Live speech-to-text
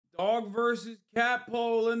Dog versus cat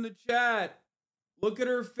poll in the chat. Look at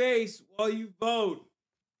her face while you vote.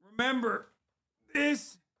 Remember,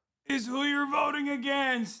 this is who you're voting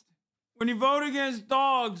against. When you vote against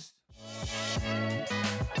dogs.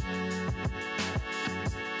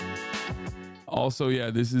 Also,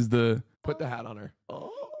 yeah, this is the... Put the hat on her.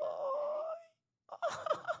 Oh,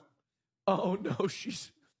 oh no, she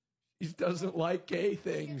doesn't like gay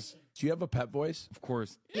things. Do you have a pet voice? Of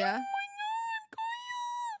course. Yeah.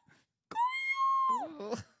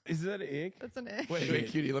 Is that an ick? That's an ick. Wait,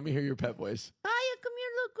 cutie, let me hear your pet voice. Hiya, come here,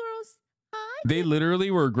 little girls. Hi. They literally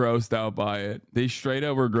were grossed out by it. They straight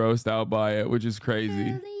up were grossed out by it, which is crazy.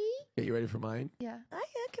 Okay, you ready for mine? Yeah.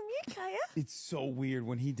 Hiya, come here, Kaya. It's so weird.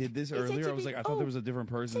 When he did this earlier, I was like, I thought there was a different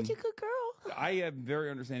person. Such a good girl. I am very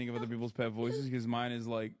understanding of other people's pet voices because mine is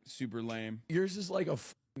like super lame. Yours is like a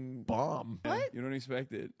bomb. What? You don't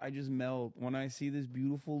expect it. I just melt when I see this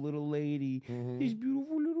beautiful little lady. This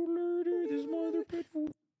beautiful little lady. This is my other pet voice.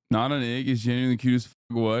 Not an egg. It's genuinely cute as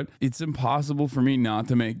what? It's impossible for me not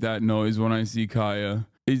to make that noise when I see Kaya.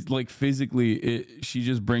 It's like physically, she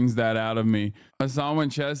just brings that out of me. Hasan when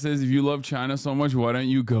Chess says, if you love China so much, why don't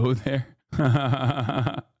you go there?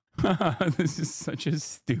 This is such a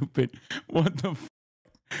stupid. What the f?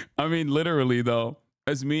 I mean, literally though,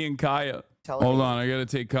 that's me and Kaya. Hold on, I gotta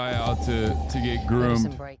take Kaya out to get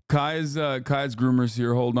groomed. Kaya's groomer's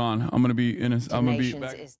here. Hold on, I'm gonna be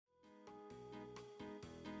back.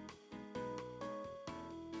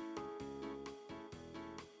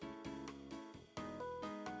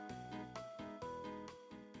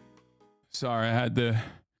 Sorry, I had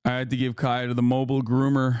to give Kaya to the mobile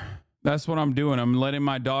groomer. That's what I'm doing. I'm letting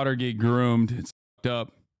my daughter get groomed. It's fucked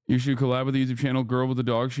up. You should collab with the YouTube channel Girl with a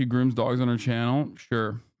Dog. She grooms dogs on her channel.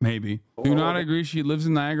 Sure, maybe. Do not agree. She lives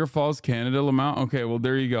in Niagara Falls, Canada. Lamont. Okay, well,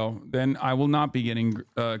 there you go. Then I will not be getting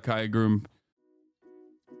Kaya groomed.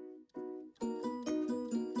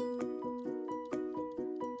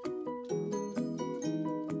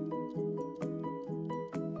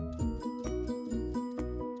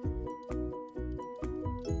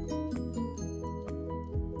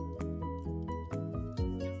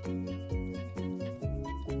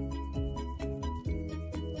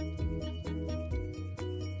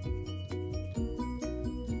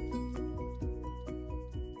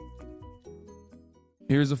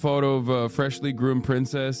 Here's a photo of a freshly groomed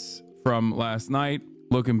princess from last night,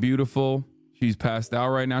 looking beautiful. She's passed out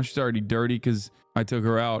right now. She's already dirty because I took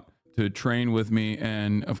her out to train with me,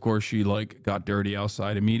 and of course she like got dirty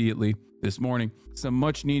outside immediately this morning. Some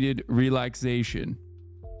much needed relaxation.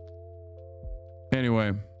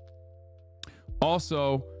 Anyway,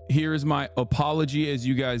 also here's my apology, as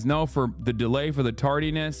you guys know, for the delay, for the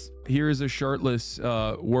tardiness. Here is a shirtless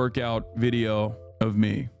workout video of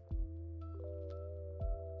me.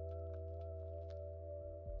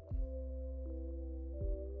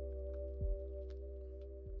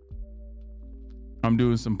 I'm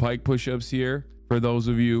doing some pike push-ups here for those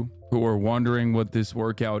of you who are wondering what this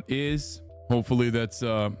workout is. Hopefully that's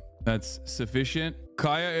sufficient.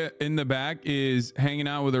 Kaya in the back is hanging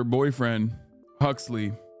out with her boyfriend,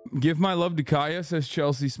 Huxley. Give my love to Kaya, says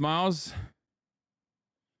Chelsea Smiles.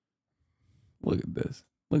 Look at this.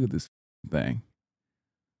 Look at this thing.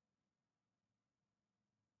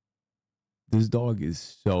 This dog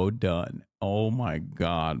is so done. Oh my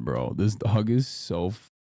God, bro. This dog is so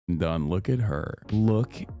done. Look at her.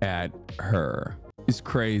 Look at her. It's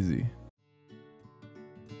crazy.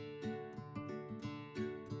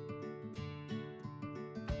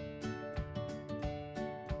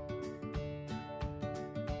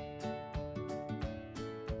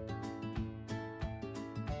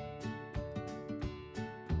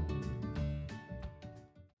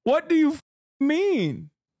 What do you mean?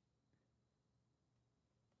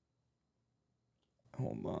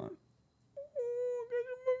 Hold on.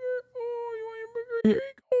 Here you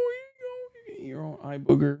go. Here you go. Your own eye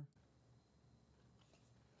booger.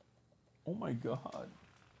 Oh my God.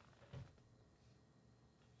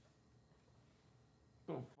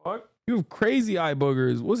 The fuck? You have crazy eye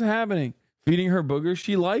boogers. What's happening? Feeding her boogers?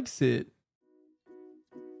 She likes it.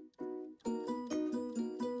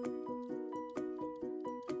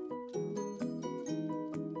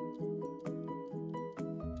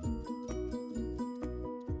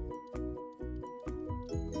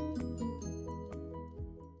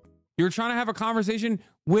 You're trying to have a conversation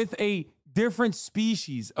with a different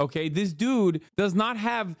species, okay? This dude does not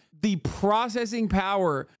have the processing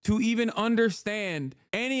power to even understand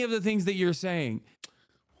any of the things that you're saying.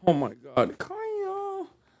 Oh my God. Kaya,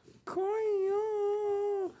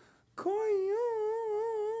 Kaya, Kaya,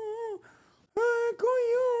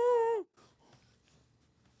 Kaya.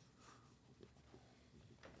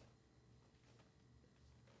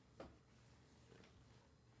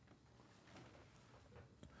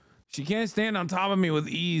 She can't stand on top of me with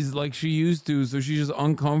ease like she used to, so she's just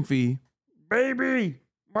uncomfy. Baby,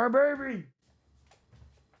 my baby.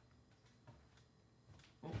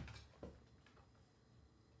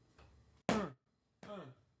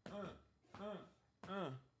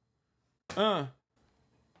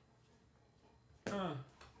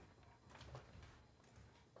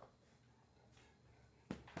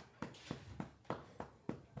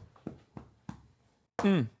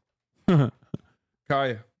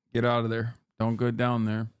 Kaya, get out of there. Don't go down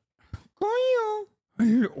there.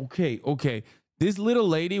 Okay. This little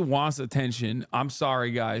lady wants attention. I'm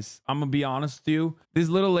sorry, guys. I'm gonna be honest with you. This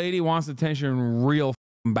little lady wants attention real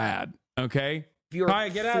bad. Okay? If you're Kaya,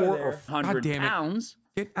 get out of 400 there. God damn it. pounds,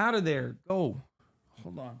 Get out of there. Go.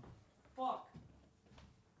 Hold on. Fuck.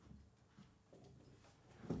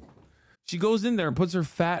 She goes in there and puts her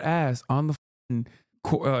fat ass on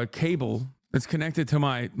the cable that's connected to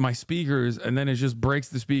my speakers, and then it just breaks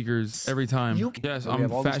the speakers every time. Yes, I'm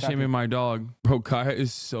fat shaming my dog. Bro, Kaya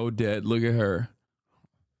is so dead. Look at her.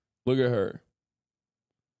 Look at her.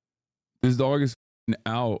 This dog is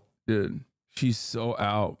out, dude. She's so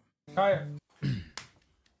out. Kaya.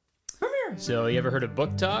 so you ever heard of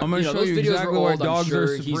Book Talk? I'm gonna show those you videos exactly are why old. I'm dogs sure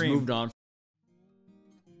are he's supreme. moved on.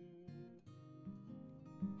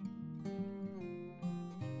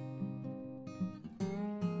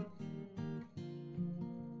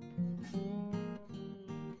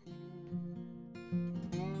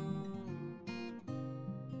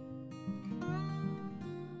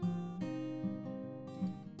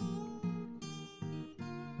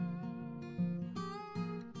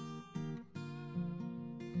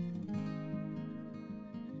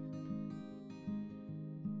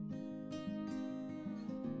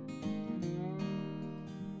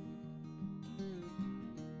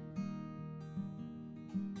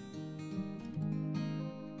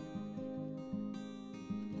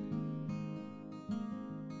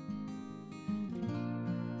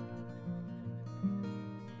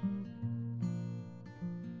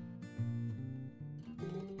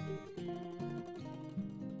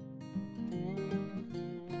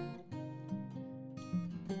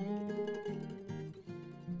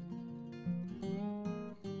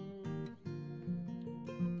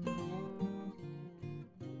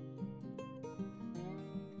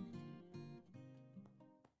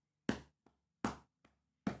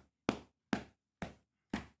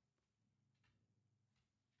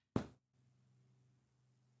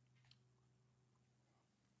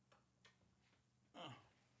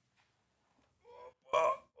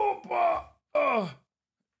 Opa. Oh,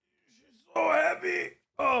 she's so heavy.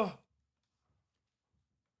 Oh,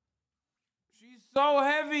 she's so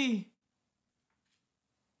heavy.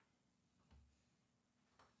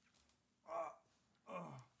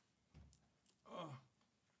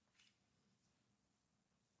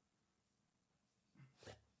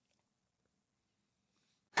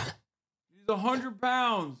 She's 100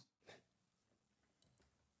 pounds.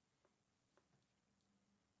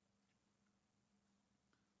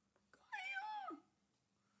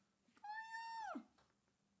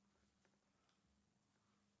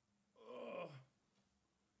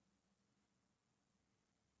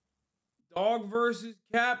 Dog versus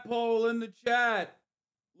cat poll in the chat.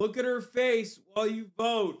 Look at her face while you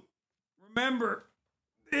vote. Remember,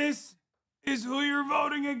 this is who you're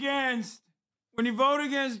voting against. When you vote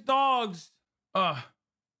against dogs.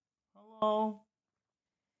 Hello.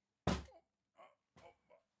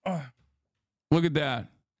 Look at that.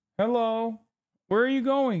 Hello. Where are you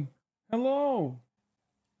going? Hello.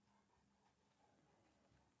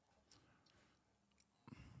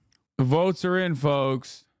 The votes are in,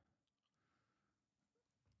 folks.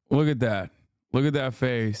 Look at that. Look at that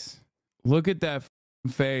face. Look at that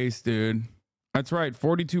face, dude. That's right.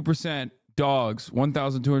 42% dogs,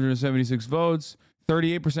 1,276 votes,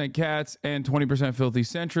 38% cats, and 20% filthy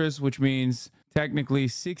centrists, which means technically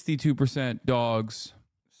 62% dogs.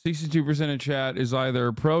 62% of chat is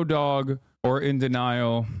either pro-dog or in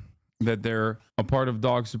denial that they're a part of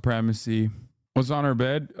dog supremacy. What's on her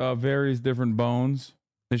bed? Various different bones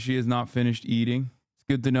that she has not finished eating.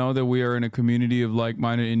 Good to know that we are in a community of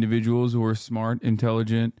like-minded individuals who are smart,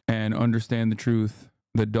 intelligent, and understand the truth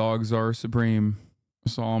that dogs are supreme.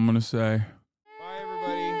 That's all I'm gonna say. Bye,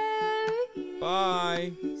 everybody.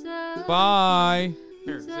 Bye. Bye.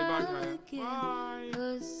 Here, say bye, Kaya. Bye.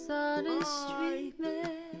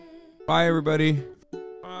 Bye. Bye, everybody.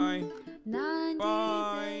 Bye.